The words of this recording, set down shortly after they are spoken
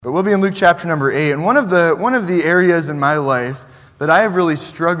But we'll be in Luke chapter number 8, and one of the areas in my life that I have really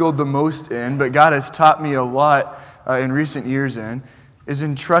struggled the most in, but God has taught me a lot in recent years is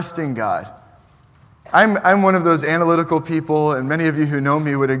in trusting God. I'm one of those analytical people, and many of you who know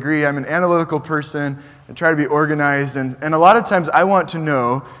me would agree. I'm an analytical person. I try to be organized, and a lot of times I want to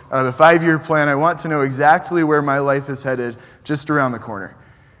know the 5-year plan. I want to know exactly where my life is headed just around the corner.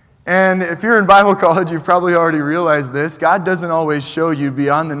 And if you're in Bible college, you've probably already realized this. God doesn't always show you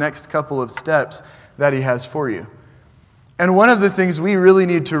beyond the next couple of steps that He has for you. And one of the things we really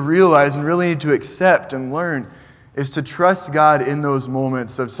need to realize and really need to accept and learn is to trust God in those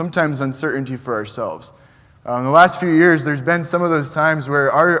moments of sometimes uncertainty for ourselves. In the last few years, there's been some of those times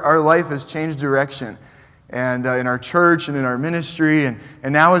where our life has changed direction. And in our church and in our ministry, and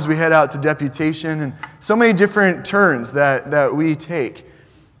now as we head out to deputation, and so many different turns that we take.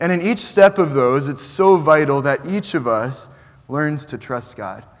 And in each step of those, it's so vital that each of us learns to trust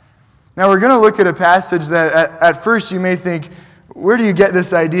God. Now, we're going to look at a passage that at first you may think, where do you get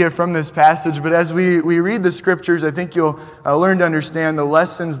this idea from this passage? But as we read the scriptures, I think you'll learn to understand the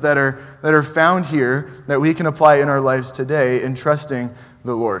lessons that are found here that we can apply in our lives today in trusting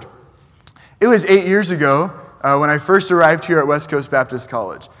the Lord. It was 8 years ago when I first arrived here at West Coast Baptist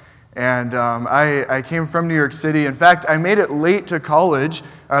College. And I came from New York City. In fact, I made it late to college.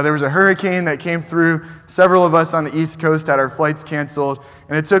 There was a hurricane that came through. Several of us on the East Coast had our flights canceled.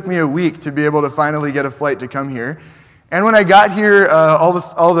 And it took me a week to be able to finally get a flight to come here. And when I got here, all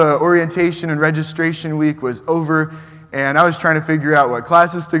the orientation and registration week was over. And I was trying to figure out what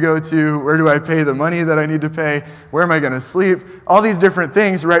classes to go to. Where do I pay the money that I need to pay? Where am I going to sleep? All these different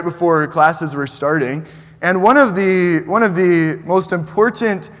things right before classes were starting. And one of the most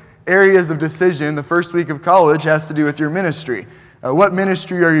important areas of decision the first week of college has to do with your ministry. What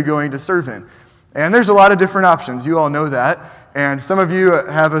ministry are you going to serve in? And there's a lot of different options. You all know that. And some of you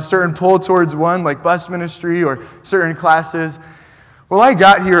have a certain pull towards one, like bus ministry or certain classes. Well, I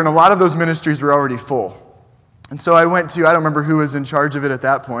got here and a lot of those ministries were already full. And so I went to, I don't remember who was in charge of it at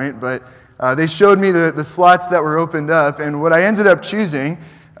that point, but they showed me the slots that were opened up. And what I ended up choosing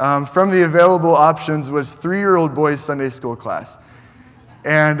from the available options was 3-year-old boys' Sunday school class.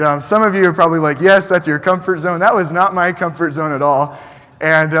 And some of you are probably like, yes, that's your comfort zone. That was not my comfort zone at all.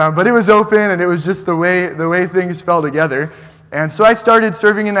 And but it was open, and it was just the way things fell together. And so I started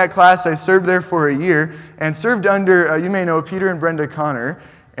serving in that class. I served there for a year and served under, you may know, Peter and Brenda Connor.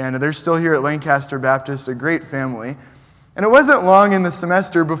 And they're still here at Lancaster Baptist, a great family. And it wasn't long in the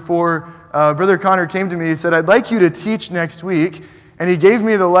semester before Brother Connor came to me. He said, I'd like you to teach next week. And he gave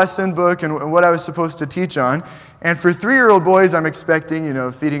me the lesson book and what I was supposed to teach on. And for 3-year-old boys, I'm expecting,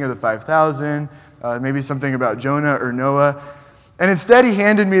 feeding of the 5,000, maybe something about Jonah or Noah. And instead, he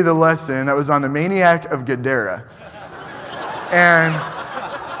handed me the lesson that was on the maniac of Gadara. And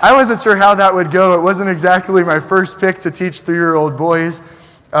I wasn't sure how that would go. It wasn't exactly my first pick to teach 3-year-old boys.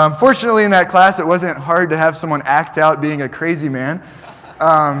 Fortunately, in that class, it wasn't hard to have someone act out being a crazy man.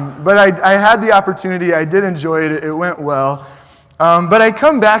 But I had the opportunity. I did enjoy it. It went well. But I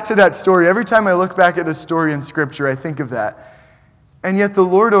come back to that story. Every time I look back at this story in Scripture, I think of that. And yet the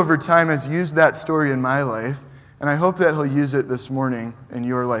Lord over time has used that story in my life, and I hope that He'll use it this morning in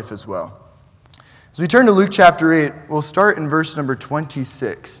your life as well. As we turn to Luke chapter 8, we'll start in verse number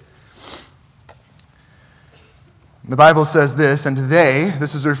 26. The Bible says this, and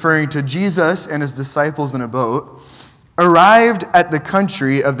this is referring to Jesus and His disciples in a boat, arrived at the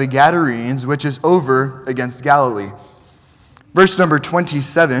country of the Gadarenes, which is over against Galilee. Verse number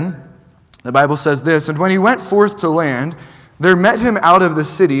 27, the Bible says this, and when he went forth to land, there met him out of the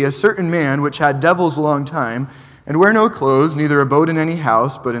city a certain man which had devils a long time, and wear no clothes, neither abode in any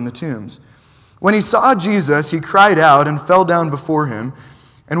house, but in the tombs. When he saw Jesus, he cried out and fell down before him,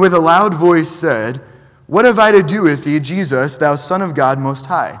 and with a loud voice said, What have I to do with thee, Jesus, thou Son of God Most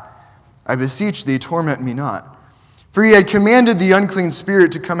High? I beseech thee, torment me not. For he had commanded the unclean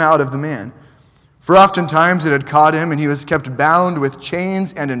spirit to come out of the man. For oftentimes it had caught him, and he was kept bound with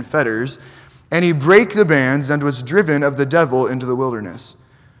chains and in fetters, and he brake the bands and was driven of the devil into the wilderness.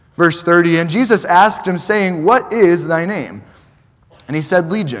 Verse 30, and Jesus asked him, saying, What is thy name? And he said,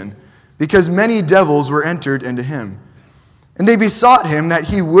 Legion, because many devils were entered into him. And they besought him that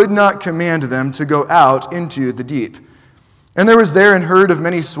he would not command them to go out into the deep. And there was there an herd of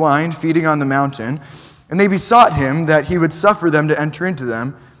many swine feeding on the mountain, and they besought him that he would suffer them to enter into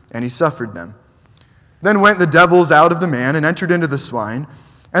them, and he suffered them. Then went the devils out of the man and entered into the swine,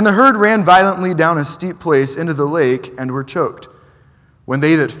 and the herd ran violently down a steep place into the lake and were choked. When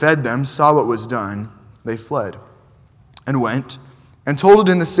they that fed them saw what was done, they fled, and went, and told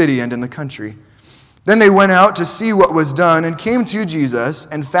it in the city and in the country. Then they went out to see what was done and came to Jesus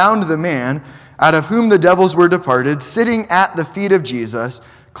and found the man out of whom the devils were departed, sitting at the feet of Jesus,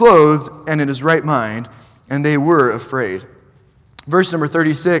 clothed and in his right mind, and they were afraid. Verse number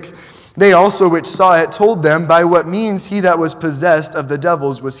 36, they also which saw it told them by what means he that was possessed of the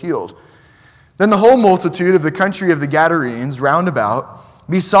devils was healed. Then the whole multitude of the country of the Gadarenes round about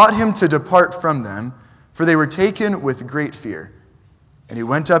besought him to depart from them, for they were taken with great fear. And he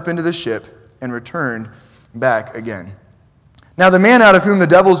went up into the ship and returned back again. Now the man out of whom the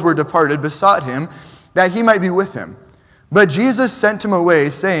devils were departed besought him that he might be with him. But Jesus sent him away,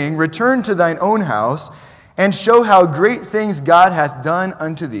 saying, Return to thine own house, and show how great things God hath done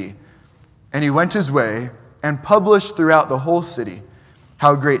unto thee. And he went his way, and published throughout the whole city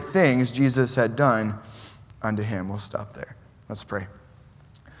how great things Jesus had done unto him. We'll stop there. Let's pray.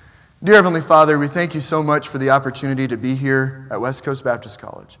 Dear Heavenly Father, we thank you so much for the opportunity to be here at West Coast Baptist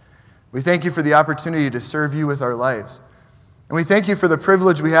College. We thank you for the opportunity to serve you with our lives. And we thank you for the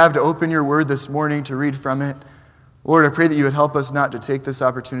privilege we have to open your word this morning to read from it. Lord, I pray that you would help us not to take this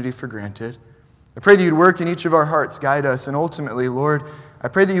opportunity for granted. I pray that you'd work in each of our hearts, guide us, and ultimately, Lord, I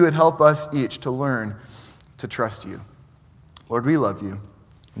pray that you would help us each to learn to trust you. Lord, we love you.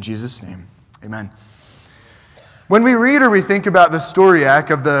 In Jesus' name, amen. When we read or we think about the story arc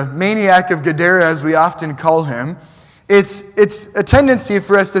of the maniac of Gadara, as we often call him, it's a tendency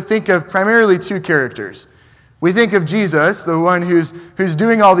for us to think of primarily two characters. We think of Jesus, the one who's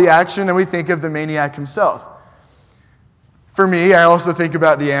doing all the action, and we think of the maniac himself. For me, I also think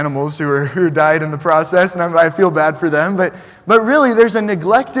about the animals who died in the process, and I feel bad for them. But really, there's a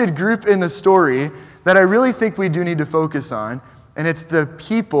neglected group in the story that I really think we do need to focus on, and it's the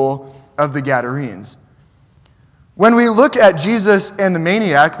people of the Gadarenes. When we look at Jesus and the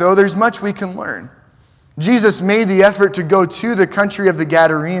maniac, though, there's much we can learn. Jesus made the effort to go to the country of the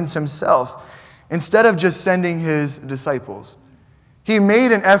Gadarenes himself, instead of just sending his disciples. He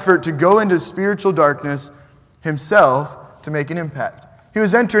made an effort to go into spiritual darkness himself to make an impact. He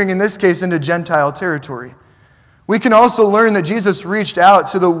was entering, in this case, into Gentile territory. We can also learn that Jesus reached out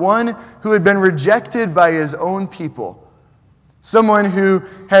to the one who had been rejected by his own people, someone who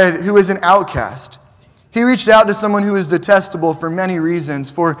was an outcast. He reached out to someone who was detestable for many reasons,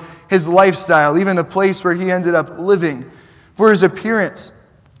 for his lifestyle, even the place where he ended up living, for his appearance,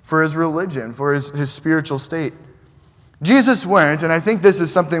 for his religion, for his spiritual state. Jesus went, and I think this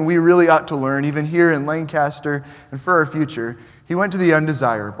is something we really ought to learn, even here in Lancaster and for our future. He went to the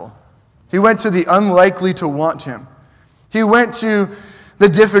undesirable. He went to the unlikely to want him. He went to the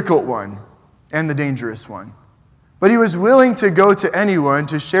difficult one and the dangerous one. But he was willing to go to anyone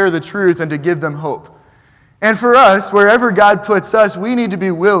to share the truth and to give them hope. And for us, wherever God puts us, we need to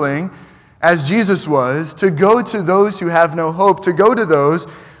be willing, as Jesus was, to go to those who have no hope, to go to those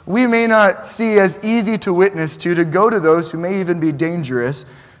we may not see as easy to witness to go to those who may even be dangerous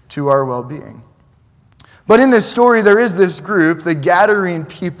to our well-being. But in this story, there is this group, the Gadarene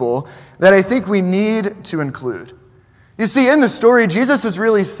people, that I think we need to include. You see, in the story, Jesus is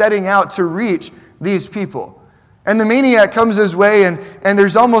really setting out to reach these people. And the maniac comes his way, and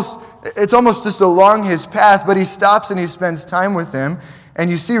it's almost just along his path, but he stops and he spends time with him,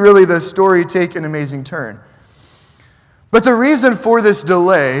 and you see really the story take an amazing turn. But the reason for this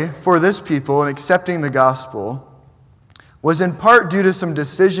delay for this people in accepting the gospel was in part due to some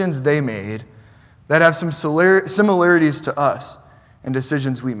decisions they made that have some similarities to us and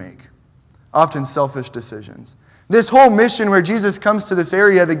decisions we make, often selfish decisions. This whole mission where Jesus comes to this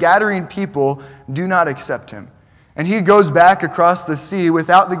area, the Gadarene people do not accept him. And he goes back across the sea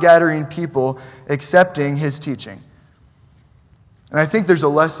without the Gadarene people accepting his teaching. And I think there's a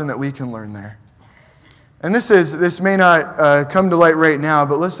lesson that we can learn there. And this may not come to light right now,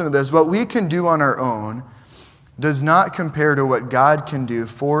 but listen to this. What we can do on our own does not compare to what God can do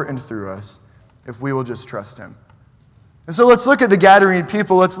for and through us if we will just trust him. And so let's look at the Gadarene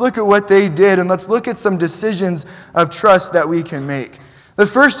people. Let's look at what they did, and let's look at some decisions of trust that we can make. The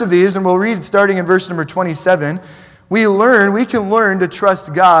first of these, and we'll read starting in verse number 27, we can learn to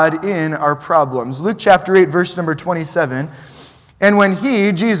trust God in our problems. Luke chapter 8, verse number 27. And when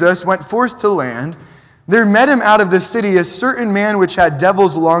he, Jesus, went forth to land, there met him out of the city a certain man which had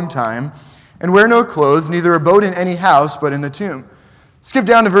devils a long time, and wear no clothes, neither abode in any house, but in the tomb. Skip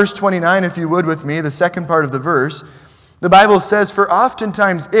down to verse 29, if you would, with me, the second part of the verse. The Bible says, For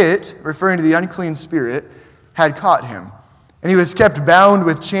oftentimes it, referring to the unclean spirit, had caught him, and he was kept bound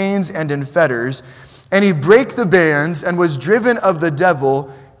with chains and in fetters, and he brake the bands and was driven of the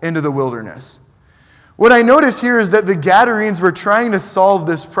devil into the wilderness. What I notice here is that the Gadarenes were trying to solve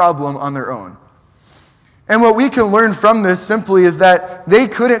this problem on their own. And what we can learn from this simply is that they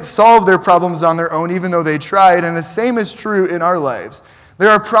couldn't solve their problems on their own, even though they tried. And the same is true in our lives. There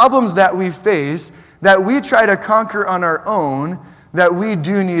are problems that we face that we try to conquer on our own that we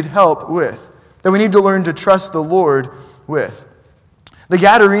do need help with, that we need to learn to trust the Lord with. The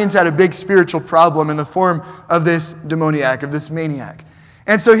Gadarenes had a big spiritual problem in the form of this demoniac, of this maniac.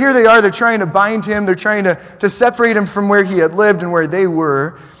 And so here they are, they're trying to bind him, they're trying to separate him from where he had lived and where they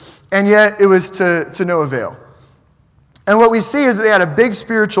were, and yet it was to no avail. And what we see is that they had a big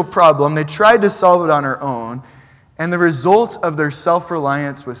spiritual problem, they tried to solve it on their own, and the result of their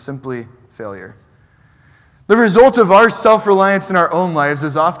self-reliance was simply failure. The result of our self-reliance in our own lives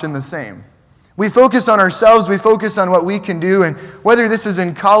is often the same. We focus on ourselves, we focus on what we can do, and whether this is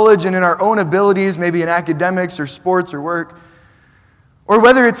in college and in our own abilities, maybe in academics or sports or work, or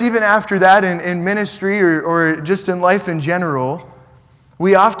whether it's even after that in ministry or just in life in general,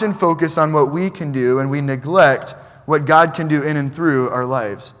 we often focus on what we can do and we neglect what God can do in and through our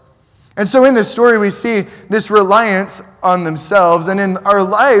lives. And so in this story, we see this reliance on themselves, and in our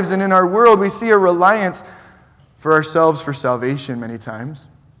lives and in our world, we see a reliance for ourselves for salvation many times.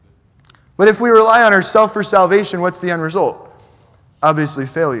 But if we rely on ourselves for salvation, what's the end result? Obviously,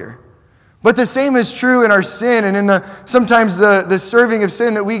 failure. But the same is true in our sin and in sometimes the serving of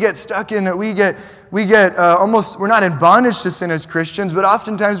sin that we get stuck in, that we get almost, we're not in bondage to sin as Christians, but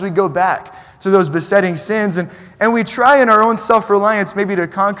oftentimes we go back to those besetting sins and we try in our own self-reliance maybe to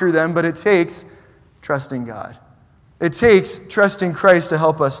conquer them, but it takes trusting God. It takes trusting Christ to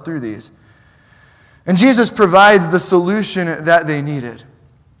help us through these. And Jesus provides the solution that they needed.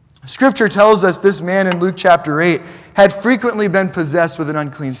 Scripture tells us this man in Luke chapter 8 had frequently been possessed with an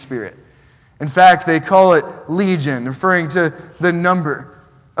unclean spirit. In fact, they call it legion, referring to the number.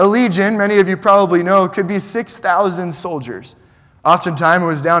 A legion, many of you probably know, could be 6,000 soldiers. Oftentimes it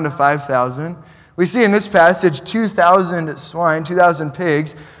was down to 5,000. We see in this passage 2,000 swine, 2,000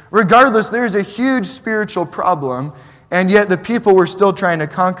 pigs. Regardless, there's a huge spiritual problem, and yet the people were still trying to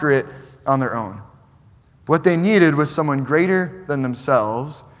conquer it on their own. What they needed was someone greater than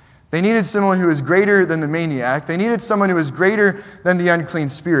themselves. They needed someone who was greater than the maniac. They needed someone who was greater than the unclean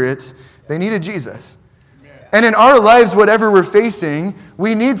spirits. They needed Jesus. And in our lives, whatever we're facing,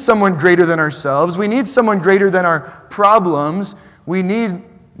 we need someone greater than ourselves. We need someone greater than our problems. We need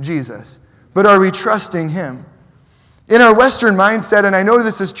Jesus. But are we trusting him? In our Western mindset, and I know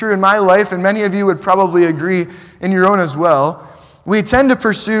this is true in my life, and many of you would probably agree in your own as well, we tend to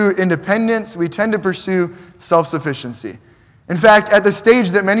pursue independence. We tend to pursue self-sufficiency. In fact, at the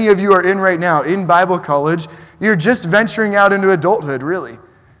stage that many of you are in right now, in Bible college, you're just venturing out into adulthood, really.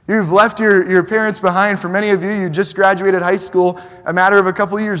 You've left your parents behind. For many of you, you just graduated high school a matter of a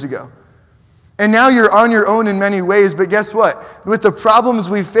couple years ago. And now you're on your own in many ways, but guess what? With the problems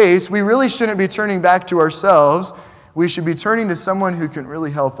we face, we really shouldn't be turning back to ourselves. We should be turning to someone who can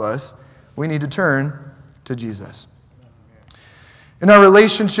really help us. We need to turn to Jesus. In our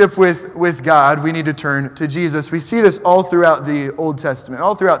relationship with God, we need to turn to Jesus. We see this all throughout the Old Testament,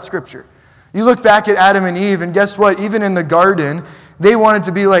 all throughout Scripture. You look back at Adam and Eve, and guess what? Even in the garden, they wanted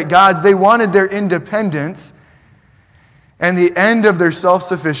to be like gods. They wanted their independence, and the end of their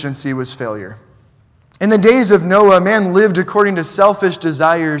self-sufficiency was failure. In the days of Noah, man lived according to selfish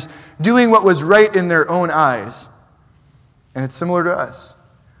desires, doing what was right in their own eyes. And it's similar to us.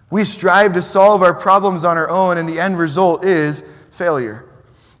 We strive to solve our problems on our own, and the end result is failure.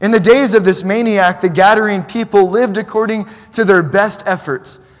 In the days of this maniac, the Gadarene people lived according to their best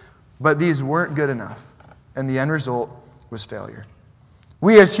efforts, but these weren't good enough, and the end result was failure.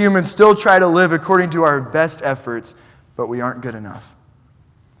 We as humans still try to live according to our best efforts, but we aren't good enough.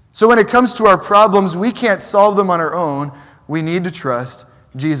 So when it comes to our problems, we can't solve them on our own. We need to trust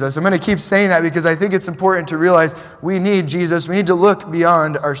Jesus. I'm going to keep saying that because I think it's important to realize we need Jesus. We need to look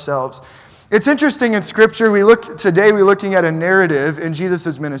beyond ourselves. It's interesting in Scripture, today we're looking at a narrative in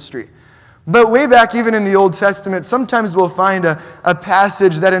Jesus' ministry. But way back even in the Old Testament, sometimes we'll find a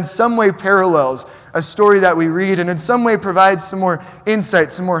passage that in some way parallels a story that we read and in some way provides some more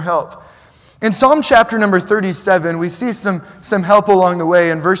insight, some more help. In Psalm chapter number 37, we see some help along the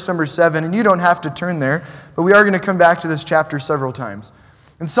way in verse number 7, and you don't have to turn there, but we are going to come back to this chapter several times.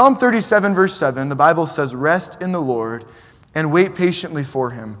 In Psalm 37, verse 7, the Bible says, "Rest in the Lord and wait patiently for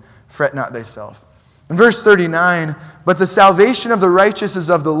him. Fret not thyself." In verse 39, "But the salvation of the righteous is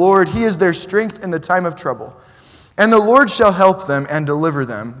of the Lord. He is their strength in the time of trouble. And the Lord shall help them and deliver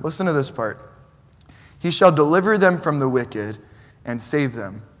them." Listen to this part. "He shall deliver them from the wicked and save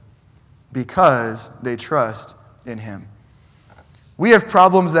them, because they trust in him." We have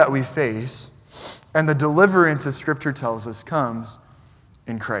problems that we face, and the deliverance, as Scripture tells us, comes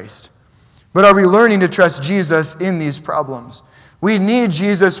in Christ. But are we learning to trust Jesus in these problems? We need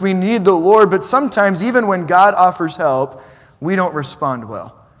Jesus, we need the Lord, but sometimes even when God offers help, we don't respond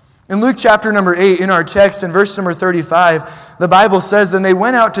well. In Luke chapter number 8, in our text, in verse number 35, the Bible says, "Then they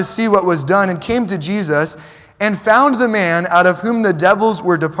went out to see what was done and came to Jesus and found the man out of whom the devils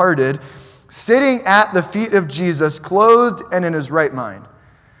were departed, sitting at the feet of Jesus, clothed and in his right mind."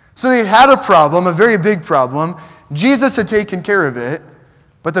 So they had a problem, a very big problem. Jesus had taken care of it,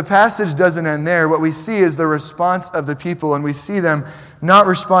 but the passage doesn't end there. What we see is the response of the people, and we see them not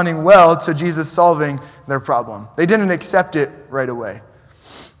responding well to Jesus solving their problem. They didn't accept it right away.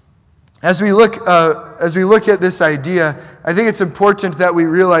 As we look at this idea, I think it's important that we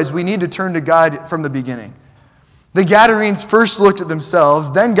realize we need to turn to God from the beginning. The Gadarenes first looked at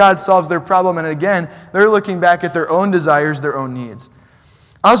themselves, then God solves their problem, and again, they're looking back at their own desires, their own needs.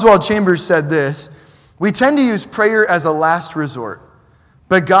 Oswald Chambers said this, "We tend to use prayer as a last resort,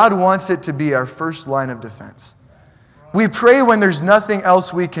 but God wants it to be our first line of defense. We pray when there's nothing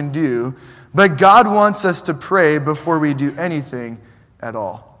else we can do, but God wants us to pray before we do anything at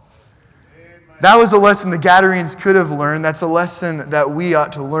all." That was a lesson the Gadarenes could have learned. That's a lesson that we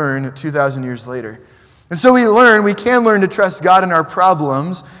ought to learn 2,000 years later. And so we can learn to trust God in our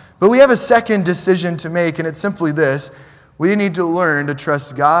problems, but we have a second decision to make, and it's simply this. We need to learn to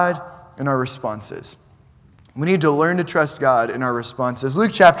trust God in our responses. We need to learn to trust God in our responses.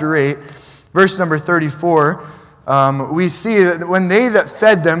 Luke chapter 8, verse number 34, we see that when they that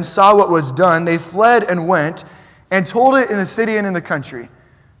fed them saw what was done, they fled and went and told it in the city and in the country.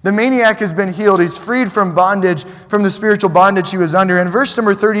 The maniac has been healed. He's freed from bondage, from the spiritual bondage he was under. In verse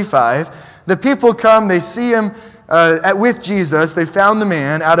number 35, the people come, they see him with Jesus. They found the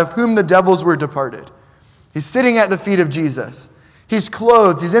man out of whom the devils were departed. He's sitting at the feet of Jesus. He's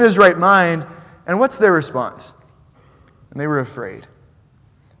clothed. He's in his right mind. And what's their response? And they were afraid.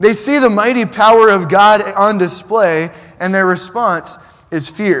 They see the mighty power of God on display, and their response is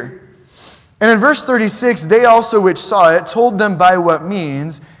fear. And in verse 36, they also which saw it told them by what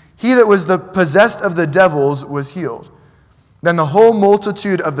means he that was the possessed of the devils was healed. Then the whole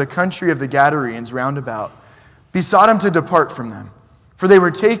multitude of the country of the Gadarenes round about besought him to depart from them, for they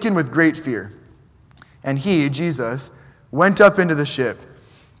were taken with great fear. And he, Jesus, went up into the ship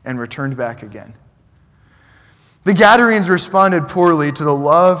and returned back again. The Gadarenes responded poorly to the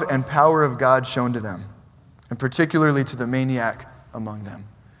love and power of God shown to them, and particularly to the maniac among them.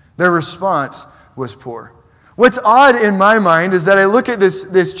 Their response was poor. What's odd in my mind is that I look at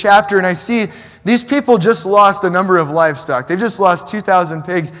this chapter and I see these people just lost a number of livestock. They've just lost 2,000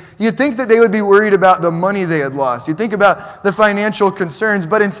 pigs. You'd think that they would be worried about the money they had lost. You'd think about the financial concerns,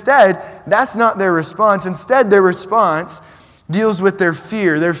 but instead, that's not their response. Instead, their response deals with their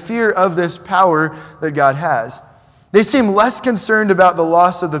fear of this power that God has. They seem less concerned about the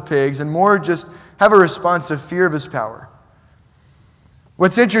loss of the pigs and more just have a response of fear of his power.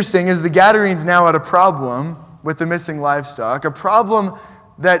 What's interesting is the Gadarenes now had a problem with the missing livestock, a problem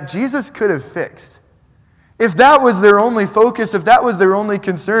that Jesus could have fixed. If that was their only focus, if that was their only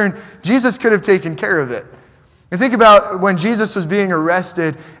concern, Jesus could have taken care of it. And think about when Jesus was being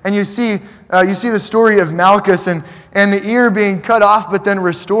arrested, and you see the story of Malchus and the ear being cut off but then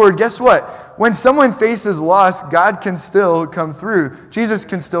restored. Guess what? When someone faces loss, God can still come through. Jesus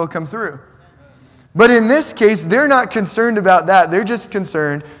can still come through. But in this case, they're not concerned about that. They're just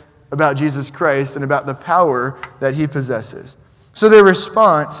concerned about Jesus Christ and about the power that he possesses. So their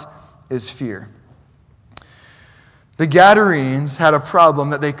response is fear. The Gadarenes had a problem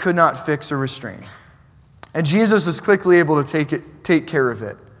that they could not fix or restrain. And Jesus was quickly able to take care of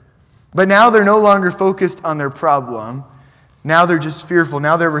it. But now they're no longer focused on their problem. Now they're just fearful.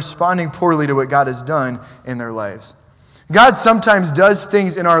 Now they're responding poorly to what God has done in their lives. God sometimes does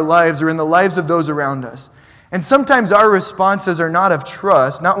things in our lives or in the lives of those around us. And sometimes our responses are not of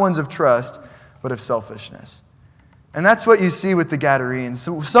trust, not ones of trust, but of selfishness. And that's what you see with the Gadarenes.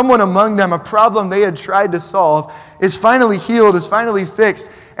 So someone among them, a problem they had tried to solve, is finally healed, is finally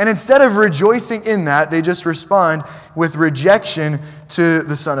fixed. And instead of rejoicing in that, they just respond with rejection to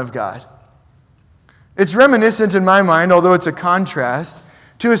the Son of God. It's reminiscent in my mind, although it's a contrast,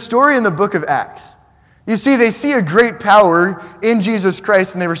 to a story in the book of Acts. You see, they see a great power in Jesus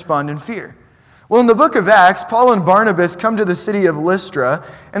Christ and they respond in fear. Well, in the book of Acts, Paul and Barnabas come to the city of Lystra,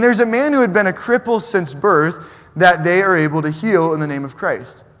 and there's a man who had been a cripple since birth that they are able to heal in the name of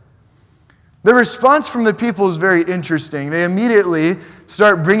Christ. The response from the people is very interesting. They immediately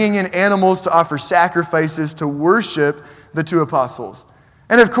start bringing in animals to offer sacrifices to worship the two apostles.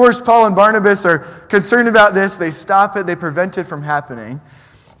 And of course, Paul and Barnabas are concerned about this. They stop it. They prevent it from happening.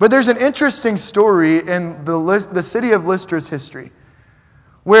 But there's an interesting story in the city of Lystra's history.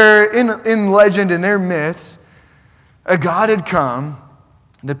 where in legend, in their myths, a God had come,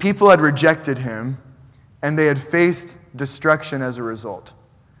 the people had rejected him, and they had faced destruction as a result.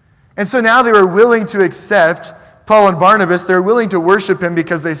 And so now they were willing to accept Paul and Barnabas. They were willing to worship him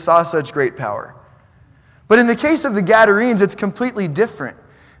because they saw such great power. But in the case of the Gadarenes, it's completely different.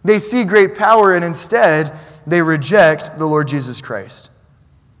 They see great power, and instead, they reject the Lord Jesus Christ.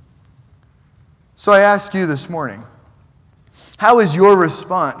 So I ask you this morning, how is your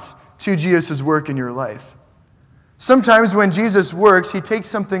response to Jesus' work in your life? Sometimes when Jesus works, he takes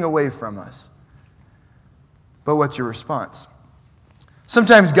something away from us. But what's your response?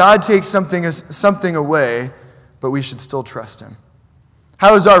 Sometimes God takes something away, but we should still trust him.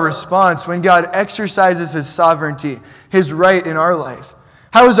 How is our response when God exercises his sovereignty, his right in our life?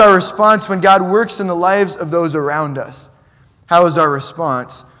 How is our response when God works in the lives of those around us? How is our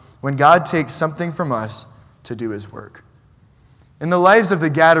response when God takes something from us to do his work? In the lives of the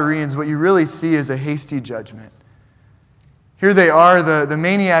Gadarenes, what you really see is a hasty judgment. Here they are, the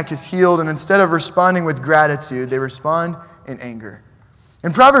maniac is healed, and instead of responding with gratitude, they respond in anger.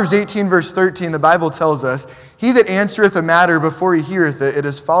 In Proverbs 18, verse 13, the Bible tells us, "He that answereth a matter before he heareth it, it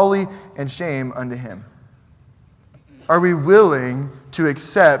is folly and shame unto him." Are we willing to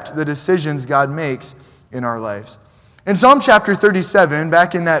accept the decisions God makes in our lives? In Psalm chapter 37,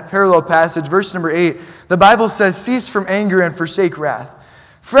 back in that parallel passage, verse number 8, the Bible says, "Cease from anger and forsake wrath.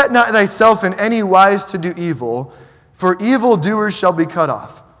 Fret not thyself in any wise to do evil, for evildoers shall be cut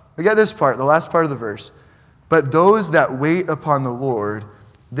off." We get this part, the last part of the verse. "But those that wait upon the Lord,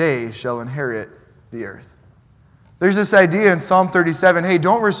 they shall inherit the earth." There's this idea in Psalm 37, hey,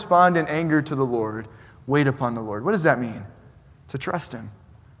 don't respond in anger to the Lord. Wait upon the Lord. What does that mean? To trust him,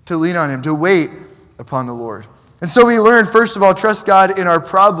 to lean on him, to wait upon the Lord. And so we learn, first of all, trust God in our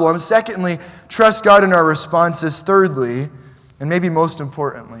problems. Secondly, trust God in our responses. Thirdly, and maybe most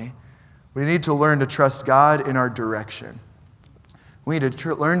importantly, we need to learn to trust God in our direction. We need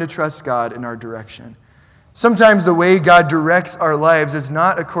to learn to trust God in our direction. Sometimes the way God directs our lives is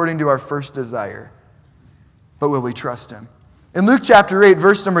not according to our first desire, but will we trust him? In Luke chapter 8,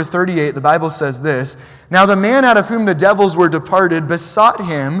 verse number 38, the Bible says this, "Now the man out of whom the devils were departed besought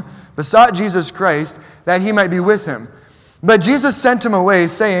Jesus Christ, that he might be with him. But Jesus sent him away,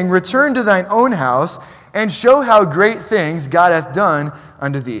 saying, Return to thine own house, and show how great things God hath done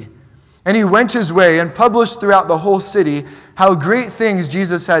unto thee. And he went his way, and published throughout the whole city how great things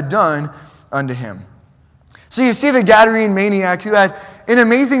Jesus had done unto him." So you see the Gadarene maniac who had an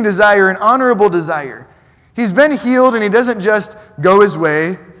amazing desire, an honorable desire. He's been healed, and he doesn't just go his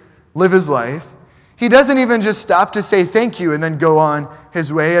way, live his life. He doesn't even just stop to say thank you and then go on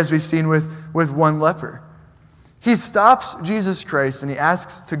his way, as we've seen with one leper. He stops Jesus Christ, and he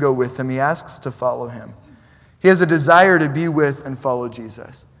asks to go with him. He asks to follow him. He has a desire to be with and follow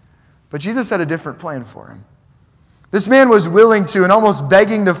Jesus. But Jesus had a different plan for him. This man was willing to and almost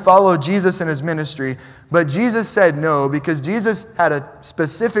begging to follow Jesus in his ministry, but Jesus said no, because Jesus had a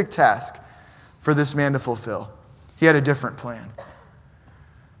specific task for this man to fulfill. He had a different plan.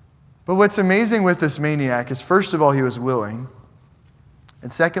 But what's amazing with this maniac is, first of all, he was willing,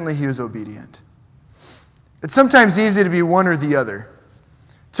 and secondly, he was obedient. It's sometimes easy to be one or the other,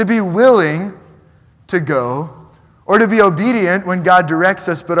 to be willing to go, or to be obedient when God directs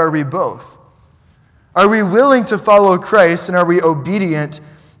us, but are we both? Are we willing to follow Christ, and are we obedient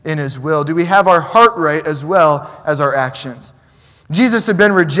in his will? Do we have our heart right as well as our actions? Jesus had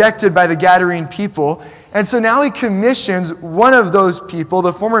been rejected by the Gadarene people, and so now he commissions one of those people,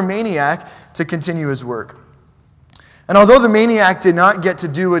 the former maniac, to continue his work. And although the maniac did not get to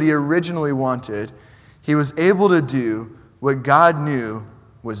do what he originally wanted, he was able to do what God knew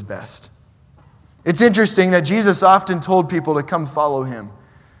was best. It's interesting that Jesus often told people to come follow him.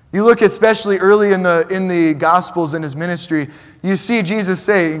 You look especially early in the Gospels in his ministry, you see Jesus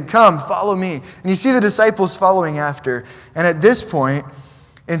say, "Come, follow me." And you see the disciples following after. And at this point,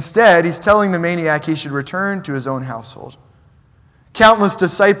 instead, he's telling the maniac he should return to his own household. Countless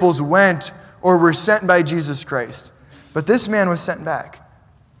disciples went or were sent by Jesus Christ, but this man was sent back.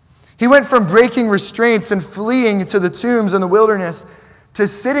 He went from breaking restraints and fleeing to the tombs in the wilderness to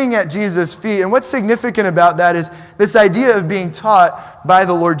sitting at Jesus' feet. And what's significant about that is this idea of being taught by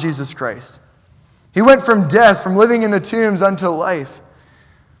the Lord Jesus Christ. He went from death, from living in the tombs, unto life.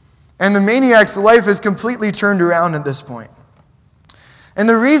 And the maniac's life is completely turned around at this point. And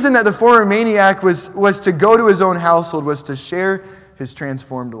the reason that the former maniac was to go to his own household was to share his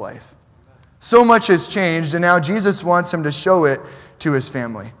transformed life. So much has changed, and now Jesus wants him to show it to his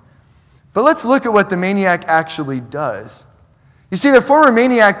family. But let's look at what the maniac actually does. You see, the former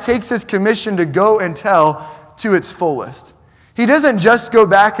maniac takes his commission to go and tell to its fullest. He doesn't just go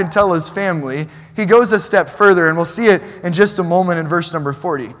back and tell his family. He goes a step further, and we'll see it in just a moment in verse number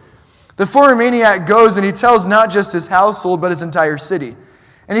 40. The former maniac goes and he tells not just his household, but his entire city.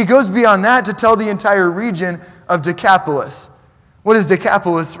 And he goes beyond that to tell the entire region of Decapolis. What does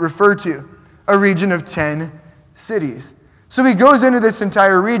Decapolis refer to? A region of 10 cities. So he goes into this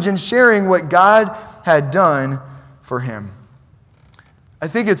entire region sharing what God had done for him. I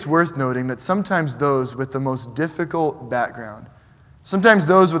think it's worth noting that sometimes those with the most difficult background, sometimes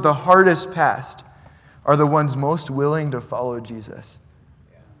those with the hardest past, are the ones most willing to follow Jesus.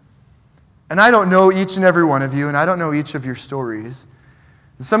 And I don't know each and every one of you, and I don't know each of your stories.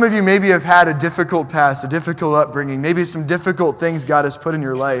 Some of you maybe have had a difficult past, a difficult upbringing, maybe some difficult things God has put in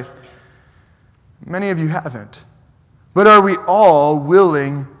your life. Many of you haven't. But are we all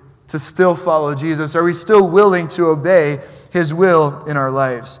willing to still follow Jesus? Are we still willing to obey his will in our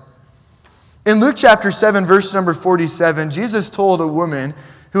lives? In Luke chapter 7, verse number 47, Jesus told a woman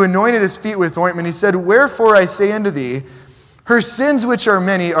who anointed his feet with ointment, he said, "Wherefore I say unto thee, her sins which are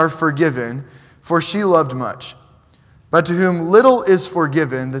many are forgiven, for she loved much. But to whom little is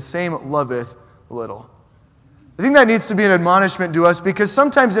forgiven, the same loveth little." I think that needs to be an admonishment to us, because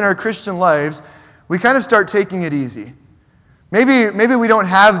sometimes in our Christian lives, we kind of start taking it easy. Maybe we don't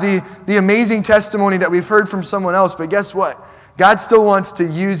have the amazing testimony that we've heard from someone else, but guess what? God still wants to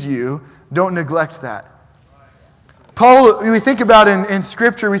use you. Don't neglect that. Paul, we think about in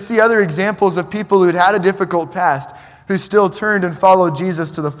Scripture, we see other examples of people who had a difficult past, who still turned and followed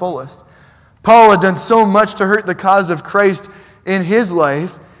Jesus to the fullest. Paul had done so much to hurt the cause of Christ in his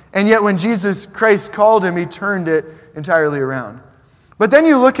life, and yet when Jesus Christ called him, he turned it entirely around. But then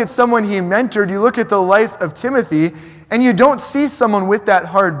you look at someone he mentored, you look at the life of Timothy, and you don't see someone with that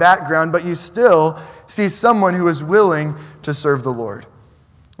hard background, but you still see someone who is willing to serve the Lord.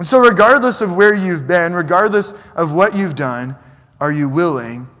 And so regardless of where you've been, regardless of what you've done, are you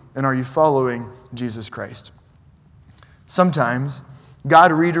willing and are you following Jesus Christ? Sometimes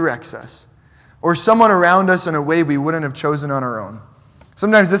God redirects us, or someone around us in a way we wouldn't have chosen on our own.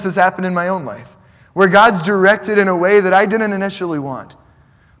 Sometimes this has happened in my own life, where God's directed in a way that I didn't initially want.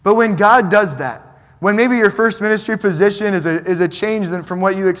 But when God does that, when maybe your first ministry position is a change from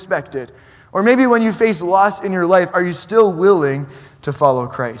what you expected, or maybe when you face loss in your life, are you still willing to follow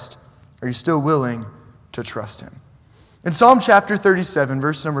Christ? Are you still willing to trust him? In Psalm chapter 37,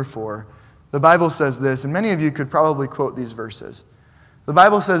 verse number 4, the Bible says this, and many of you could probably quote these verses. The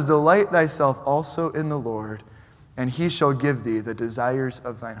Bible says, "Delight thyself also in the Lord, and he shall give thee the desires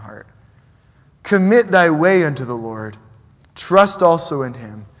of thine heart. Commit thy way unto the Lord, trust also in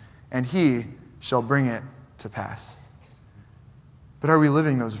him, and he shall bring it to pass." But are we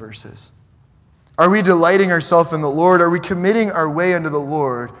living those verses? Are we delighting ourselves in the Lord? Are we committing our way unto the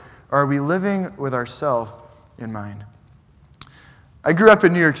Lord? Or are we living with ourselves in mind? I grew up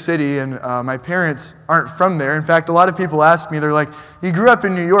in New York City, and my parents aren't from there. In fact, a lot of people ask me, they're like, "You grew up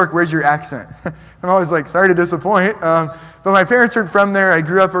in New York, where's your accent?" I'm always like, sorry to disappoint. But my parents aren't from there. I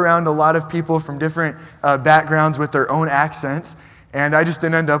grew up around a lot of people from different backgrounds with their own accents, and I just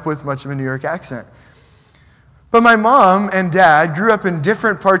didn't end up with much of a New York accent. But my mom and dad grew up in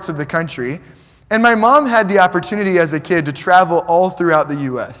different parts of the country, and my mom had the opportunity as a kid to travel all throughout the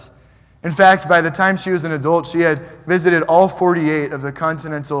U.S. In fact, by the time she was an adult, she had visited all 48 of the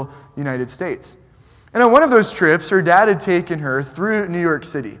continental United States. And on one of those trips, her dad had taken her through New York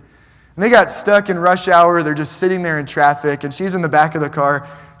City. And they got stuck in rush hour. They're just sitting there in traffic, and she's in the back of the car.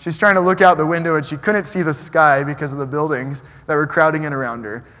 She's trying to look out the window, and she couldn't see the sky because of the buildings that were crowding in around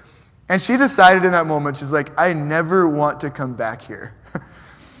her. And she decided in that moment, she's like, "I never want to come back here."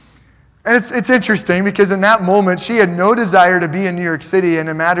 And it's interesting because in that moment, she had no desire to be in New York City, and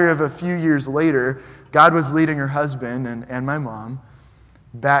a matter of a few years later, God was leading her husband and my mom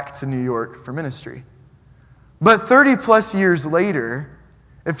back to New York for ministry. But 30 plus years later,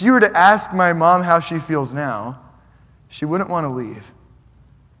 if you were to ask my mom how she feels now, she wouldn't want to leave.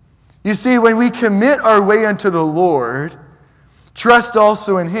 You see, when we commit our way unto the Lord, trust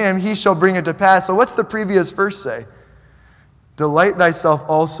also in him, he shall bring it to pass. So what's the previous verse say? Delight thyself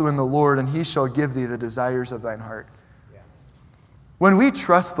also in the Lord, and he shall give thee the desires of thine heart. Yeah. When we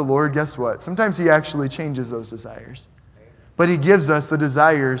trust the Lord, guess what? Sometimes he actually changes those desires. But he gives us the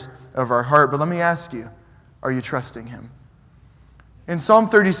desires of our heart. But let me ask you, are you trusting him? In Psalm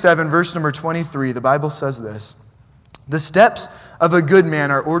 37, verse number 23, the Bible says this: "The steps of a good man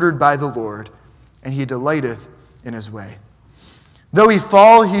are ordered by the Lord, and he delighteth in his way. Though he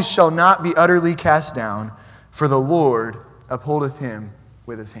fall, he shall not be utterly cast down, for the Lord upholdeth him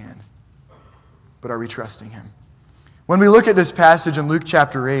with his hand." But are we trusting him? When we look at this passage in Luke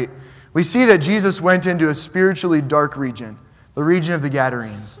chapter 8, we see that Jesus went into a spiritually dark region, the region of the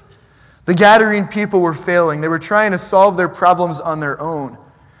Gadarenes. The Gadarene people were failing. They were trying to solve their problems on their own.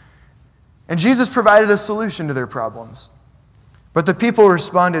 And Jesus provided a solution to their problems. But the people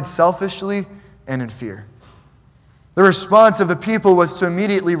responded selfishly and in fear. The response of the people was to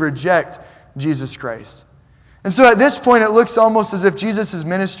immediately reject Jesus Christ. And so at this point, it looks almost as if Jesus'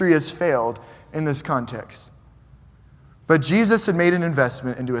 ministry has failed in this context. But Jesus had made an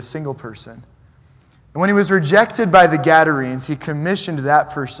investment into a single person. And when he was rejected by the Gadarenes, he commissioned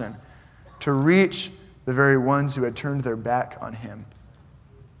that person to reach the very ones who had turned their back on him.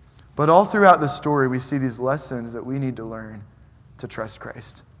 But all throughout the story, we see these lessons that we need to learn to trust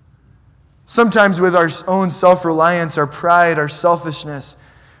Christ. Sometimes with our own self-reliance, our pride, our selfishness,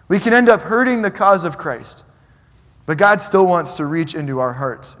 we can end up hurting the cause of Christ. But God still wants to reach into our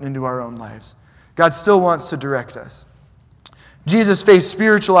hearts and into our own lives. God still wants to direct us. Jesus faced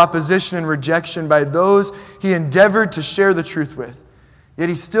spiritual opposition and rejection by those he endeavored to share the truth with. Yet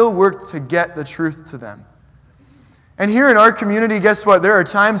he still worked to get the truth to them. And here in our community, guess what? There are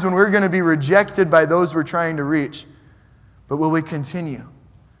times when we're going to be rejected by those we're trying to reach. But will we continue?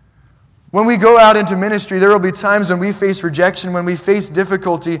 When we go out into ministry, there will be times when we face rejection, when we face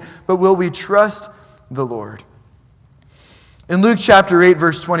difficulty, but will we trust the Lord? In Luke chapter 8,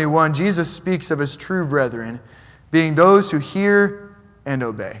 verse 21, Jesus speaks of his true brethren being those who hear and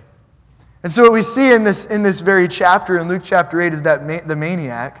obey. And so what we see in this very chapter, in Luke chapter 8, is that the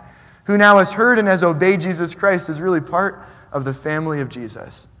maniac, who now has heard and has obeyed Jesus Christ, is really part of the family of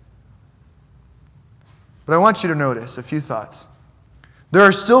Jesus. But I want you to notice a few thoughts. There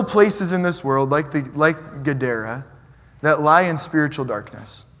are still places in this world, like Gadara, that lie in spiritual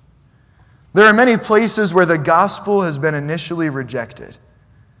darkness. There are many places where the gospel has been initially rejected.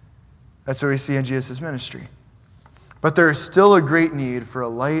 That's what we see in Jesus' ministry. But there is still a great need for a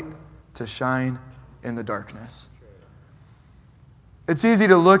light to shine in the darkness. It's easy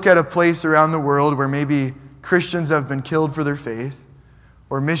to look at a place around the world where maybe Christians have been killed for their faith,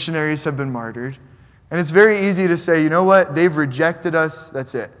 or missionaries have been martyred, and it's very easy to say, you know what, they've rejected us,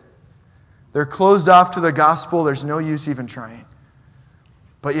 that's it. They're closed off to the gospel, there's no use even trying.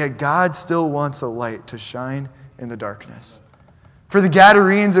 But yet God still wants a light to shine in the darkness. For the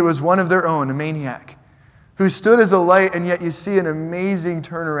Gadarenes, it was one of their own, a maniac, who stood as a light, and yet you see an amazing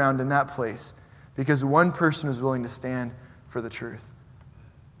turnaround in that place because one person was willing to stand for the truth.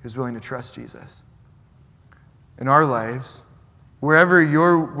 He was willing to trust Jesus. In our lives,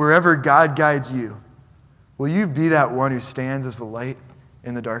 wherever God guides you, will you be that one who stands as the light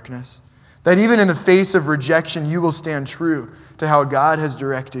in the darkness? That even in the face of rejection, you will stand true to how God has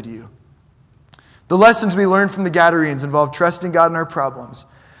directed you. The lessons we learned from the Gadarenes involve trusting God in our problems,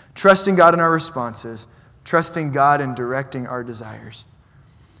 trusting God in our responses, trusting God in directing our desires.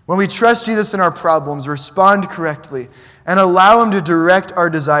 When we trust Jesus in our problems, respond correctly, and allow him to direct our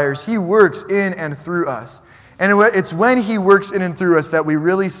desires, he works in and through us. And it's when he works in and through us that we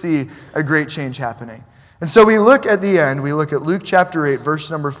really see a great change happening. And so we look at the end, we look at Luke chapter 8, verse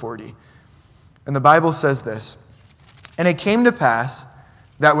number 40. And the Bible says this, "And it came to pass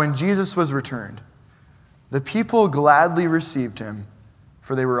that when Jesus was returned, the people gladly received him,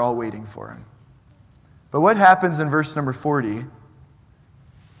 for they were all waiting for him." But what happens in verse number 40?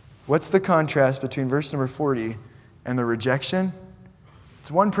 What's the contrast between verse number 40 and the rejection? It's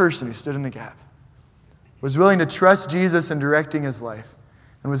one person who stood in the gap, was willing to trust Jesus in directing his life,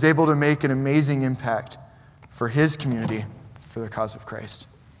 and was able to make an amazing impact for his community, for the cause of Christ.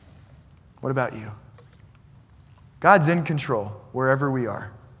 What about you? God's in control wherever we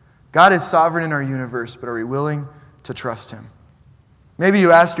are. God is sovereign in our universe, but are we willing to trust him? Maybe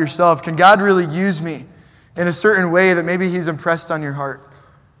you ask yourself, can God really use me in a certain way that maybe he's impressed on your heart?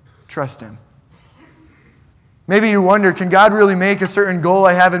 Trust him. Maybe you wonder, can God really make a certain goal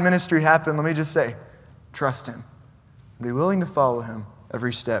I have in ministry happen? Let me just say, trust him. Be willing to follow him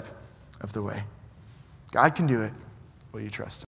every step of the way. God can do it. Will you trust him?